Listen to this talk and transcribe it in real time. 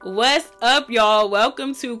What's up, y'all?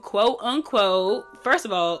 Welcome to Quote Unquote. First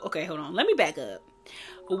of all, okay, hold on. Let me back up.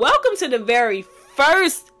 Welcome to the very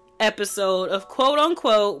first episode of Quote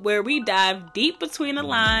Unquote, where we dive deep between the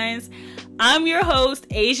lines. I'm your host,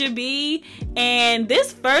 Asia B, and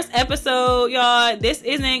this first episode, y'all, this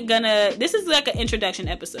is like an introduction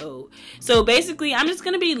episode. So basically, I'm just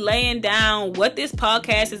gonna be laying down what this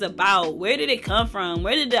podcast is about. Where did it come from?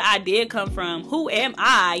 Where did the idea come from? Who am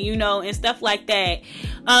I? And stuff like that.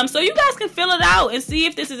 So you guys can fill it out and see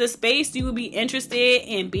if this is a space you would be interested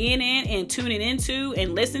in being in and tuning into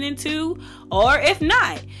and listening to, or if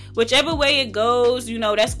not. Whichever way it goes,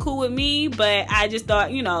 that's cool with me, but I just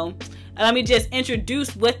thought, let me just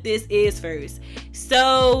introduce what this is first.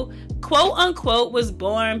 So, Quote Unquote was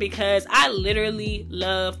born because I literally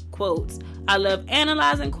love quotes. I love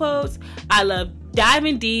analyzing quotes. I love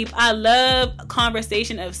diving deep. I love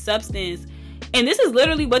conversation of substance. And this is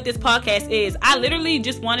literally what this podcast is. I literally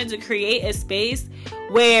just wanted to create a space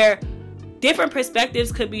where different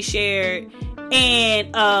perspectives could be shared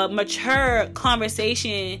and a mature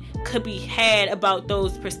conversation could be had about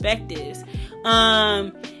those perspectives.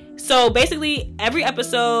 So basically, every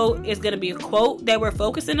episode is going to be a quote that we're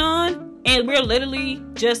focusing on, and we're literally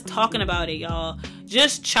just talking about it, y'all.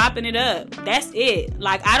 Just chopping it up. That's it.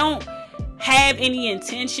 Like, I don't have any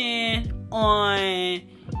intention on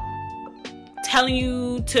telling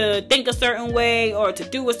you to think a certain way or to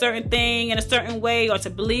do a certain thing in a certain way or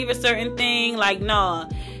to believe a certain thing. Like, no.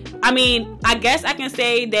 I mean, I guess I can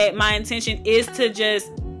say that my intention is to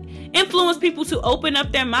just influence people to open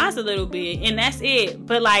up their minds a little bit, and that's it.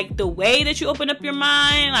 But like, the way that you open up your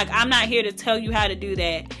mind, like, I'm not here to tell you how to do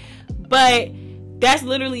that, but that's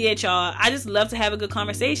literally it, y'all. I just love to have a good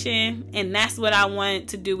conversation, and that's what I want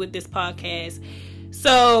to do with this podcast.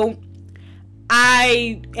 So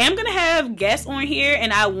I am gonna have guests on here,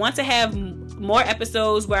 and I want to have more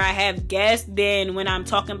episodes where I have guests than when I'm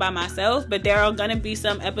talking by myself, but there are gonna be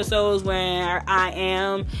some episodes where I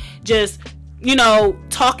am just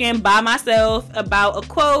talking by myself about a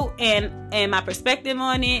quote and my perspective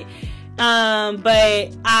on it.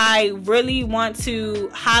 But I really want to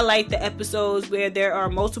highlight the episodes where there are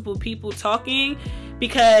multiple people talking,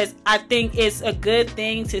 because I think it's a good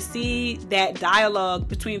thing to see that dialogue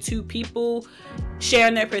between two people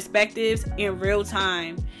sharing their perspectives in real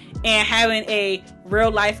time and having a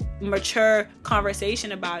real life mature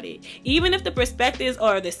conversation about it. Even if the perspectives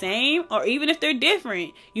are the same or even if they're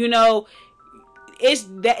different,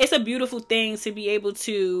 it's a beautiful thing to be able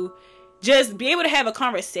to just be able to have a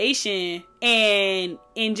conversation and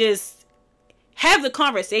just have the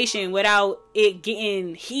conversation without it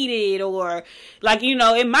getting heated, or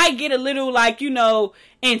it might get a little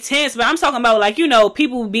intense, but I'm talking about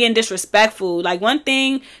people being disrespectful. Like, one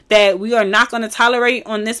thing that we are not going to tolerate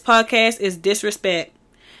on this podcast is disrespect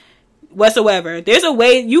whatsoever. There's a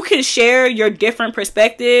way you can share your different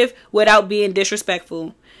perspective without being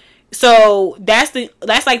disrespectful. So that's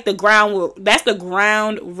the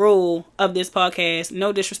ground rule of this podcast.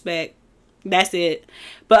 No disrespect. That's it.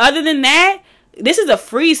 But other than that, this is a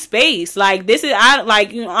free space. Honestly,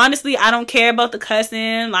 I don't care about the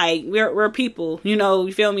cussing. We're people.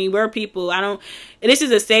 You feel me? We're people. This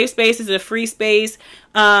is a safe space. It's a free space.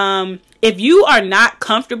 If you are not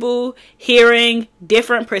comfortable hearing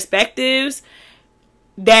different perspectives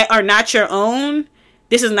that are not your own,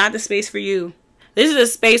 this is not the space for you. This is a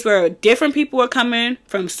space where different people are coming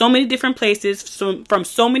from so many different places, from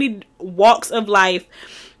so many walks of life.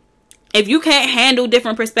 If you can't handle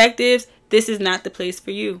different perspectives, this is not the place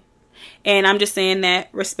for you. And I'm just saying that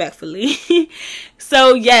respectfully.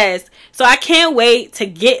 So yes. So I can't wait to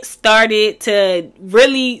get started, to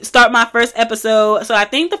really start my first episode. So I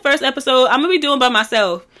think the first episode I'm going to be doing by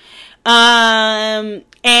myself. And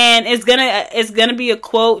it's gonna be a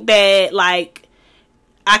quote that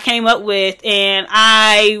I came up with, and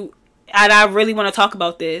I really want to talk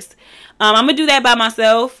about this. I'm gonna do that by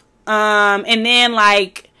myself. And then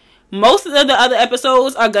most of the other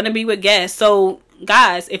episodes are gonna be with guests. So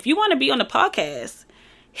guys, if you want to be on the podcast,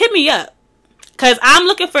 hit me up, cause I'm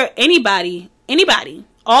looking for anybody,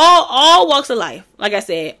 all walks of life. Like I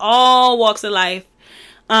said, all walks of life.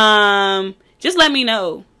 Just let me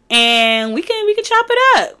know, and we can chop it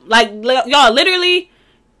up. Y'all, literally,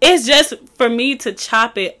 it's just for me to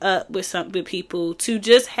chop it up with people, to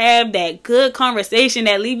just have that good conversation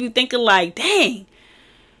that leave you thinking dang,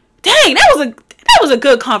 that was a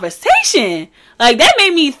good conversation. That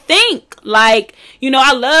made me think.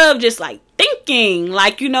 I love just thinking,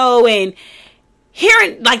 and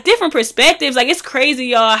hearing different perspectives. It's crazy,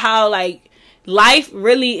 y'all, how life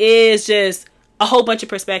really is just a whole bunch of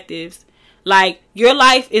perspectives. Your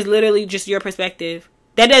life is literally just your perspective.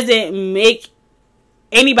 that doesn't make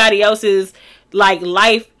anybody else's like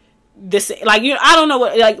life this, like, you know, I don't know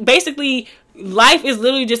what, like, basically life is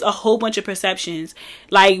literally just a whole bunch of perceptions.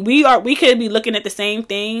 Like, we could be looking at the same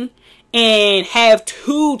thing and have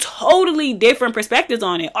two totally different perspectives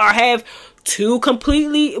on it, or have two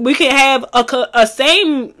completely, we could have a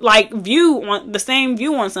same like view on the same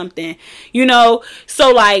view on something, you know.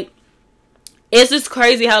 So like, it's just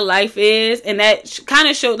crazy how life is, and that kind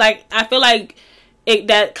of show, like, I feel like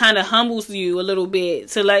that kind of humbles you a little bit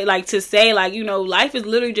to like to say, like, you know, life is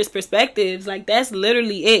literally just perspectives. Like, that's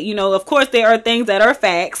literally it, you know. Of course there are things that are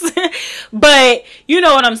facts but you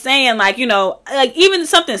know what I'm saying, like, you know, like even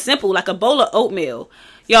something simple like a bowl of oatmeal.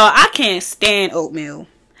 Y'all, I can't stand oatmeal.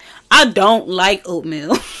 I don't like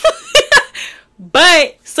oatmeal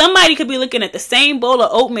but somebody could be looking at the same bowl of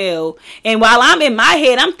oatmeal, and while I'm in my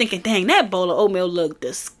head I'm thinking, dang, that bowl of oatmeal look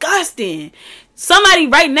disgusting, somebody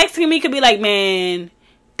right next to me could be like, man,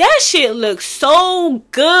 that shit looks so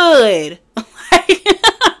good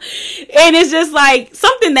and it's just like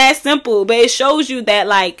something that simple, but it shows you that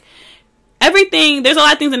like everything, there's a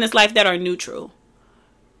lot of things in this life that are neutral,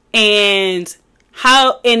 and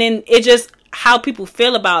then it just, how people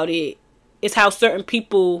feel about it is how certain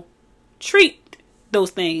people treat those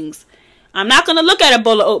things. I'm not gonna look at a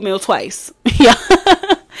bowl of oatmeal twice. Yeah.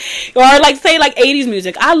 Or like say like 80s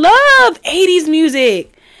music. I love 80s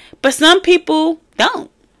music, but some people don't,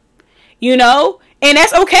 you know, and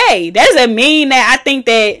that's okay. That doesn't mean that I think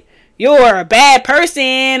that you're a bad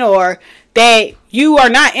person or that you are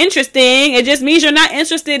not interesting. It just means you're not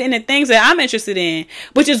interested in the things that I'm interested in,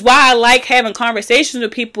 which is why I like having conversations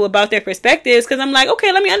with people about their perspectives, because I'm like,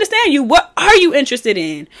 okay, let me understand you. What are you interested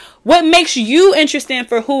in? What makes you interesting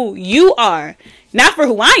for who you are, not for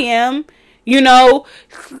who I am, you know,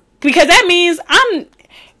 because that means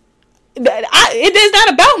it is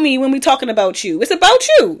not about me when we're talking about you. It's about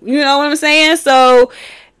you. You know what I'm saying? So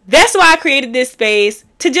that's why I created this space,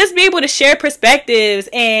 to just be able to share perspectives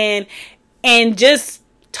and just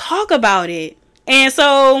talk about it. And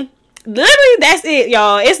so literally that's it,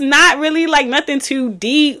 y'all. It's not really like nothing too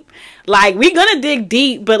deep. Like, we're gonna dig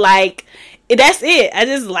deep, but like, that's it. I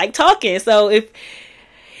just like talking. So if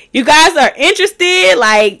you guys are interested,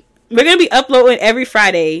 like, we're gonna be uploading every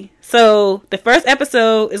Friday. So the first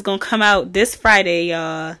episode is gonna come out this Friday,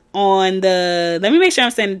 y'all, on the, let me make sure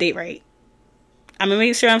I'm saying the date right. I'm gonna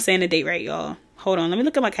make sure I'm saying the date right, y'all. Hold on, let me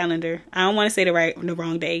look at my calendar. I don't want to say the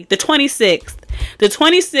wrong day. The 26th. The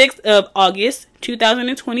 26th of August,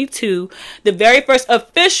 2022. The very first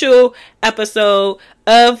official episode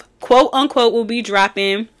of Quote Unquote will be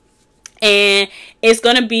dropping. And it's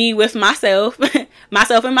going to be with myself,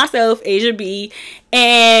 Asia B.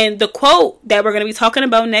 And the quote that we're going to be talking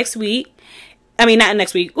about next week,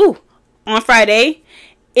 on Friday,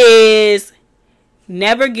 is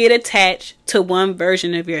never get attached to one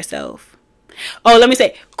version of yourself. Oh, let me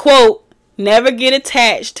say, quote, never get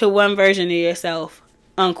attached to one version of yourself,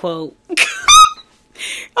 unquote.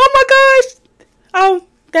 Oh my gosh. Oh,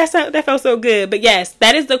 that felt so good. But yes,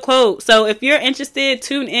 that is the quote. So if you're interested,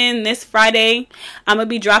 tune in this Friday. I'm going to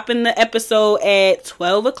be dropping the episode at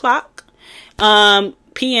 12 o'clock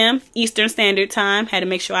p.m. Eastern Standard Time. Had to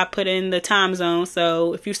make sure I put in the time zone.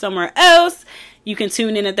 So if you're somewhere else, you can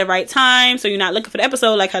tune in at the right time, so you're not looking for the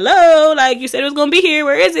episode like, hello, like, you said it was going to be here.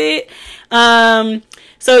 Where is it?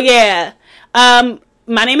 So yeah.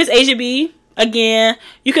 My name is Asia B. Again,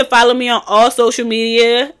 you can follow me on all social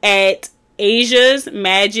media at Asia's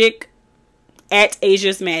Magic. So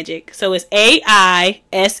it's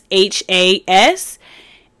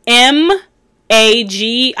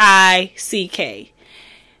AISHASMAGICK.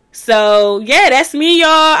 So yeah, that's me, y'all.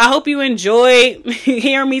 I hope you enjoyed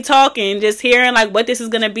hearing me talk and just hearing like what this is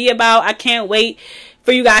gonna be about. I can't wait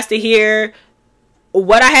for you guys to hear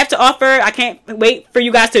what I have to offer. I can't wait for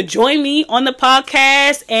you guys to join me on the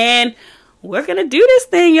podcast, and we're gonna do this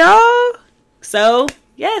thing, y'all. So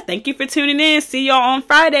yeah, thank you for tuning in. See y'all on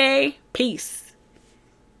Friday. Peace.